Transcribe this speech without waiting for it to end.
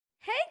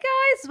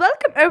guys,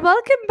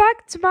 welcome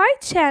back to my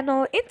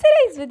channel. In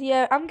today's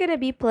video, I'm gonna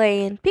be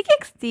playing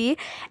PXD,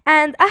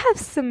 and I have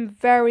some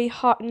very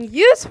hot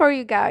news for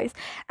you guys.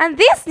 And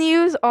these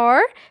news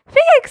are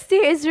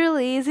PXD is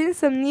releasing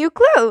some new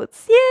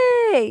clothes.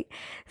 Yay!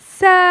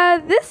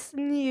 So this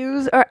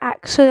news are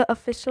actually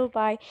official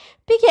by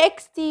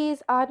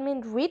PXD's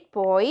admin Read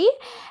Boy,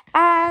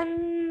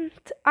 and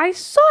I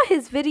saw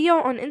his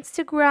video on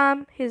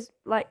Instagram.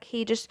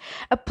 He just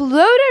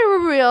uploaded a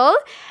reel,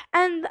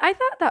 and I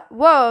thought that,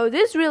 whoa,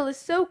 this reel is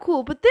so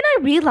cool. But then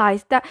I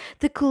realized that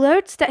the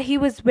clothes that he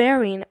was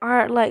wearing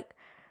are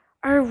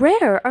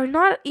rare, are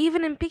not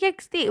even in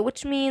PXD,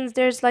 which means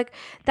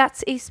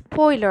that's a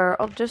spoiler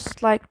of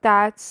just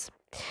that's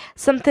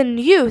something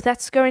new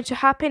that's going to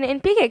happen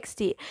in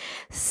PXD.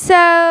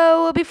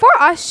 So before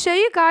I show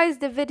you guys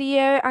the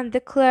video and the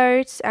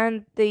clothes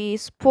and the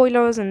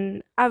spoilers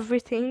and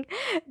everything,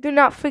 do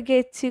not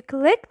forget to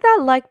click that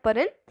like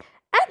button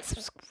and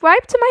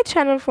subscribe to my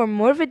channel for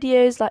more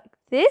videos like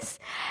this.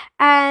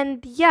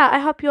 And yeah, I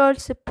hope you all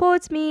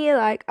support me.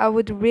 I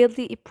would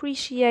really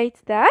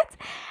appreciate that.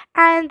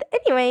 And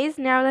anyways,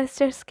 now let's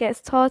just get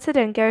started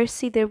and go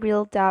see the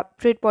reel that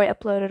Brit Boy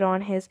uploaded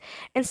on his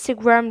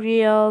Instagram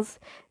reels,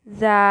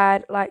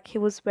 that he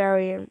was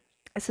wearing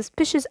a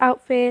suspicious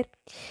outfit,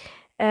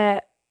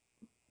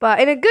 but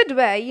in a good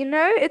way.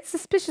 It's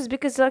suspicious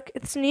because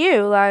it's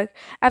new.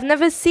 I've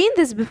never seen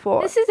this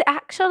before. This is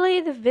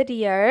actually the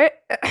video.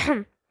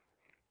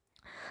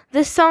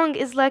 The song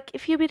is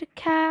if you be the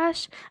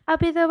cash, I'll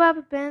be the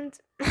rubber band.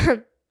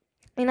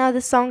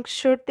 The song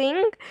Sure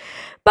Thing.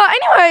 But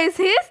anyways,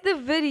 here's the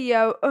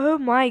video. Oh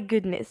my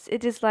goodness,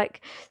 it is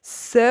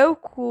so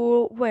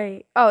cool.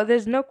 Wait, oh,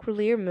 there's no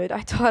clear mode. I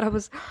thought I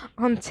was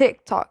on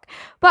TikTok.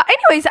 But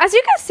anyways, as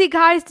you can see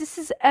guys, this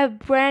is a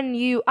brand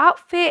new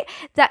outfit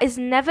that is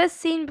never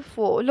seen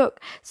before. Look,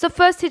 so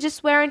first he's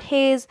just wearing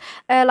his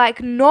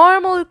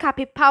normal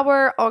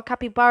capybara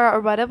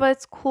or whatever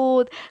it's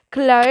called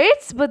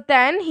clothes, but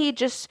then he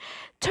just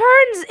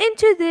turns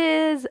into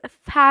this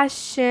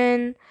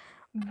fashion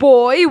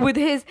boy with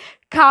his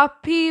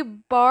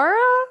capybara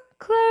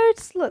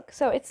clothes. Look,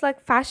 so it's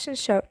fashion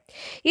show.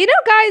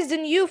 Guys, the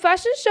new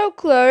fashion show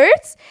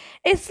clothes,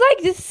 it's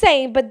the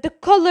same, but the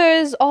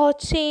colors all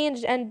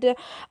changed, and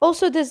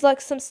also there's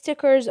some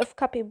stickers of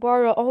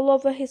capybara all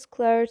over his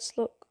clothes.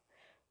 Look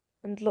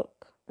and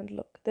look and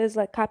look, there's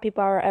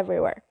capybara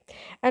everywhere.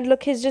 And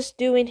look, he's just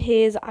doing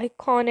his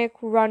iconic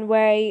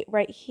runway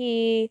right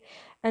here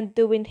and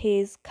doing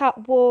his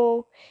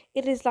catwalk.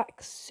 It is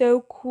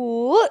so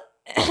cool.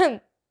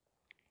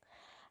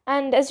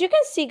 And as you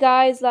can see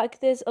guys,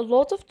 there's a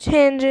lot of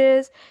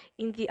changes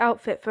in the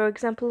outfit. For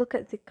example, look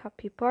at the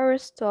capybara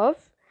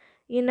stuff,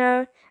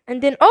 and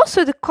then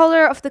also the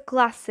color of the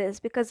glasses,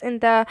 because in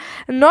the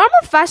normal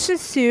fashion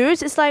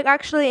suits it's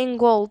actually in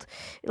gold,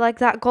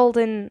 that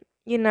golden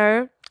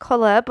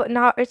color, but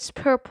now it's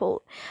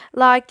purple.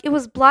 It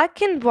was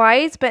black and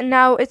white, but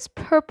now it's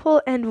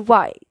purple and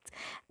white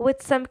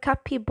with some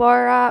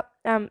capybara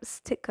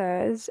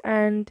stickers,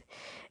 and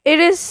it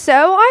is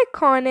so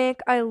iconic.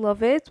 I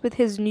love it with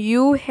his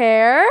new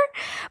hair.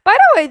 By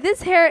the way,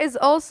 this hair is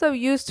also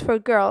used for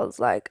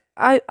girls.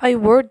 I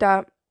wore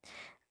that.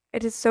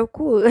 It is so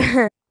cool.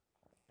 Anyways,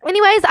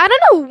 I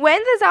don't know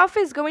when this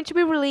outfit is going to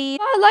be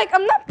released.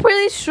 I'm not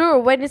pretty sure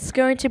when it's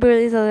going to be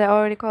released, as I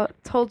already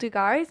told you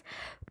guys.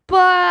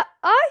 But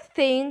I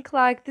think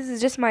this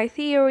is just my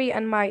theory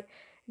and my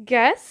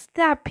guess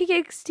that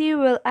PXD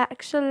will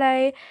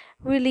actually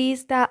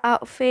release that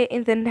outfit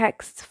in the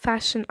next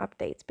fashion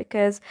update,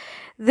 because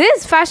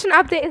this fashion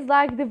update is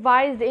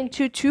divided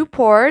into two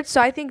parts.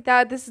 So I think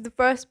that this is the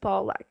first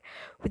part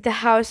with the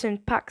house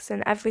and packs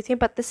and everything,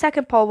 but the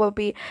second part will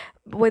be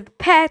with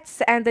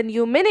pets and the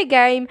new mini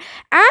game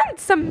and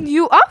some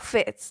new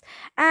outfits.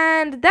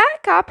 And that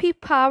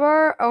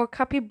capybara or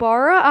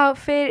capybara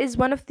outfit is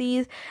one of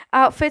these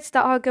outfits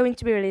that are going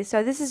to be released.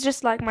 So this is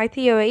just my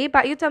theory,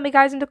 but you tell me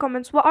guys in the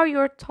comments what are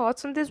your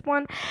thoughts on this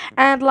one.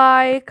 And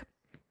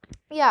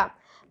yeah,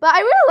 but I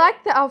really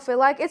like the outfit.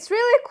 It's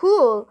really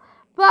cool.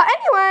 But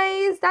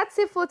anyways, that's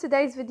it for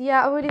today's video.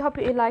 I really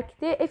hope you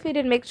liked it. If you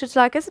did, make sure to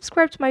like and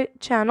subscribe to my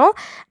channel,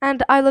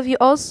 and I love you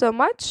all so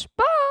much.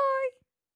 Bye.